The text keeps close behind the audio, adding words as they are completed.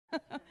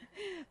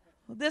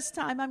This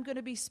time I'm going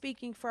to be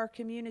speaking for our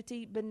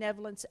community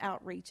benevolence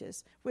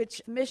outreaches,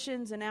 which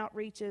missions and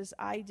outreaches,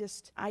 I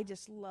just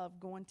love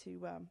going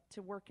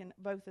to work in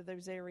both of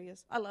those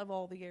areas. I love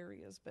all the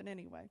areas, but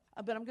anyway.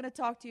 But I'm going to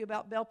talk to you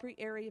about Belpre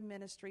Area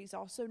Ministries,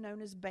 also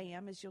known as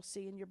BAM, as you'll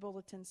see in your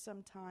bulletins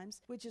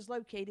sometimes, which is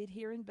located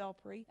here in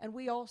Belpre. And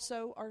we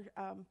also are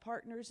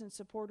partners and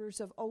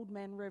supporters of Old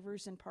Man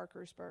Rivers in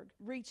Parkersburg,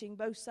 reaching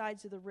both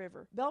sides of the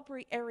river.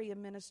 Belpre Area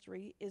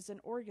Ministry is an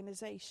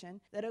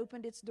organization that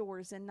opened its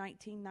doors in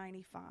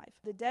 1995.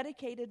 The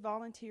dedicated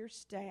volunteer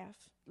staff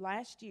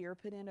last year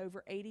put in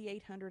over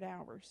 8,800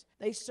 hours.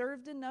 They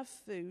served enough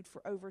food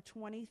for over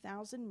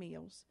 20,000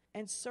 meals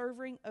and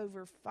serving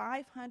over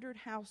 500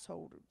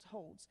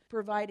 households,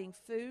 providing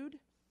food,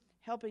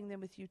 helping them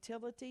with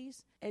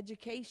utilities,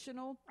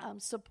 educational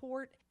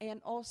support,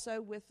 and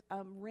also with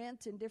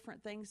rent and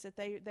different things that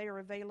they are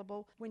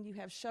available when you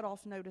have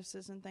shut-off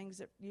notices and things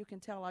that you can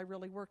tell I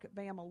really work at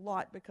BAM a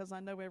lot because I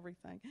know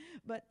everything.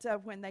 But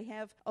when they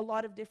have a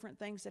lot of different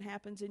things that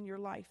happens in your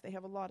life, they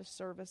have a lot of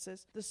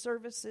services. The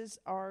services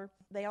are,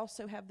 they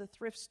also have the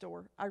thrift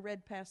store. I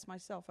read past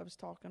myself. I was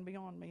talking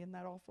beyond me. Isn't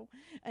that awful?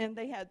 And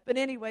they had, but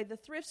anyway, the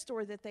thrift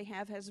store that they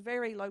have has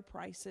very low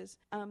prices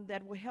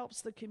that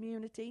helps the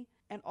community.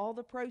 And all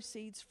the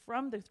proceeds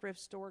from the thrift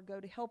store go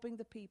to helping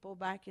the people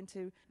back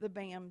into the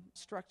BAM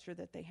structure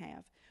that they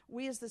have.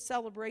 We as the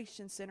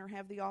Celebration Center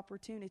have the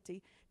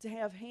opportunity to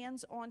have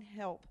hands-on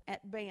help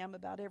at BAM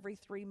about every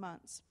 3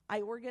 months. I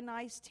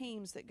organize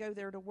teams that go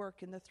there to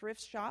work in the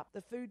thrift shop,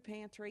 the food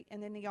pantry,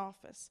 and in the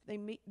office. They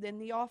meet in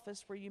the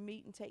office where you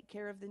meet and take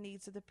care of the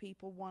needs of the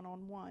people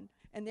one-on-one.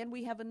 And then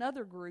we have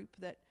another group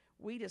that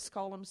we just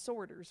call them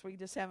sorters. We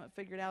just haven't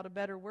figured out a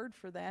better word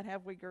for that,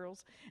 have we,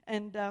 girls?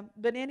 And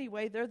but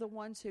anyway, they're the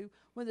ones who,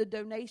 when the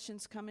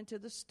donations come into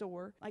the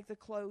store, like the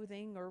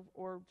clothing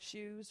or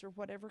shoes or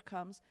whatever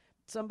comes,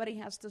 somebody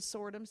has to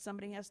sort them.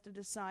 Somebody has to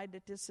decide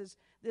that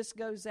this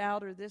goes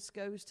out or this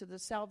goes to the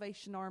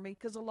Salvation Army,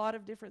 because a lot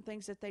of different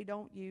things that they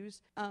don't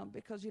use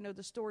because, you know,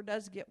 the store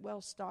does get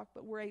well stocked,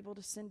 but we're able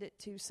to send it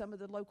to some of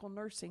the local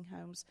nursing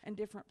homes and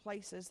different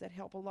places that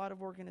help a lot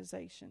of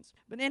organizations.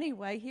 But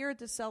anyway, here at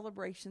the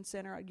Celebration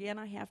Center, again,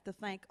 I have to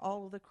thank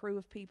all of the crew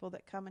of people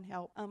that come and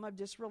help. I've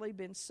just really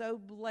been so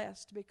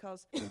blessed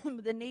because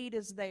the need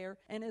is there,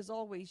 and as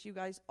always, you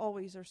guys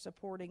always are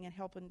supporting and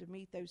helping to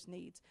meet those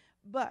needs.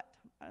 But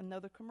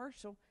another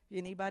commercial,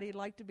 anybody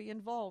like to be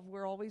involved,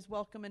 we're always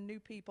welcoming new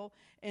people,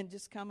 and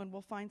just come and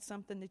we'll find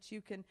something that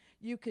you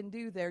can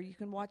do there. You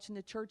can watch in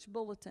the church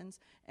bulletins,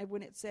 and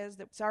when it says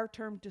that it's our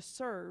term to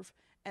serve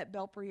at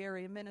Belpre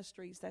Area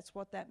Ministries, that's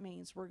what that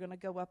means. We're going to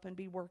go up and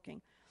be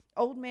working.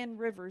 Old Man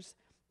Rivers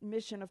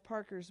Mission of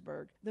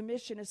Parkersburg. The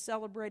mission is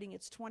celebrating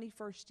its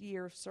 21st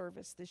year of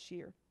service this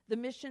year. The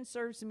mission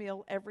serves a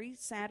meal every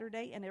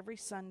Saturday and every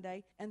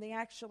Sunday, and they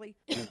actually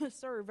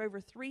serve over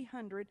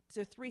 300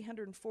 to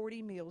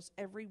 340 meals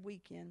every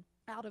weekend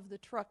out of the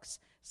trucks.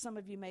 Some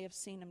of you may have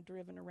seen them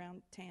driven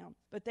around town.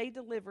 But they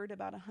delivered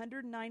about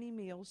 190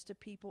 meals to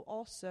people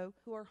also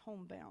who are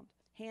homebound,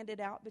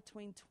 handed out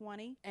between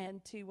 20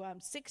 and to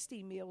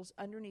 60 meals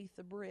underneath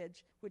the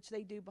bridge, which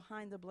they do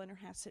behind the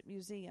Blennerhassett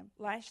Museum.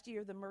 Last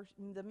year,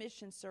 the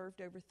mission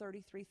served over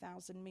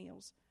 33,000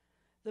 meals.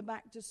 The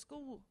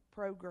back-to-school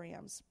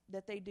programs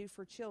that they do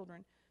for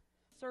children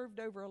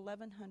served over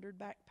 1,100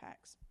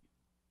 backpacks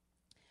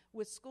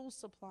with school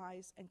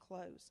supplies and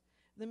clothes.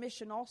 The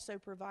mission also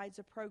provides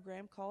a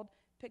program called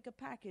Pick a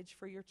Package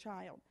for Your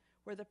Child,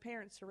 where the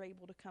parents are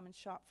able to come and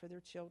shop for their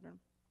children.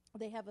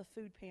 They have a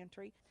food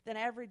pantry that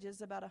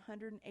averages about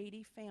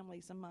 180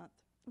 families a month.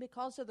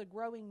 Because of the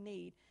growing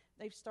need,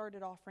 they've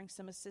started offering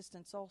some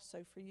assistance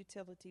also for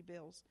utility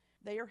bills.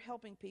 They are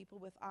helping people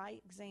with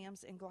eye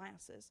exams and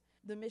glasses.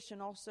 The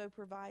mission also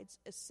provides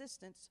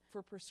assistance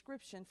for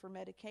prescription for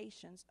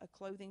medications, a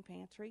clothing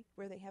pantry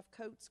where they have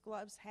coats,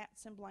 gloves,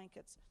 hats, and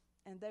blankets,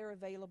 and they're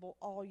available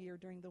all year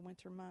during the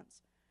winter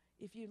months.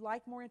 If you'd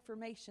like more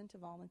information to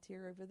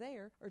volunteer over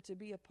there or to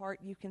be a part,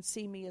 you can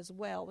see me as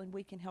well, and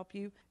we can help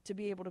you to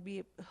be able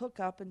to hook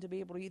up and to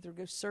be able to either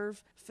go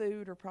serve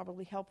food or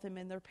probably help them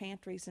in their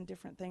pantries and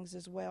different things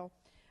as well.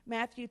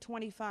 Matthew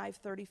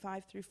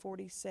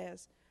 25:35-40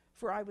 says,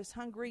 "For I was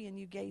hungry, and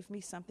you gave me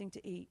something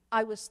to eat.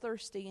 I was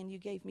thirsty, and you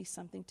gave me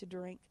something to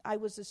drink. I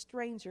was a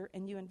stranger,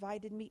 and you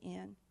invited me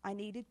in. I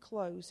needed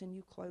clothes, and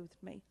you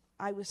clothed me.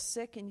 I was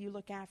sick, and you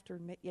looked after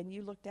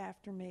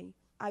me.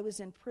 I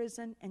was in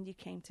prison, and you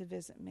came to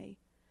visit me."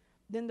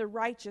 Then the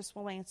righteous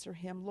will answer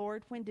him,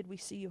 "Lord, when did we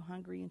see you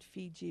hungry and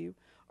feed you,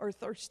 or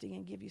thirsty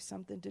and give you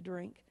something to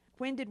drink?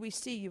 When did we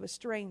see you a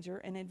stranger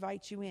and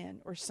invite you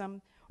in, or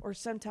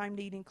sometime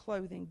needing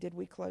clothing did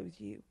we clothe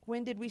you?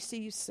 When did we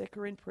see you sick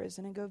or in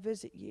prison and go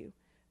visit you?"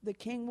 The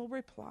king will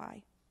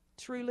reply,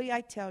 "Truly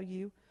I tell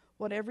you,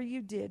 whatever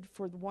you did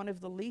for one of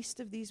the least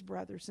of these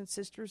brothers and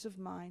sisters of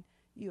mine,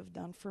 you have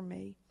done for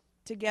me."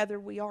 Together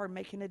we are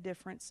making a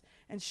difference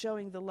and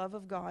showing the love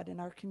of God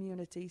in our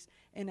communities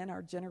and in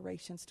our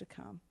generations to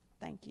come.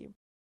 Thank you.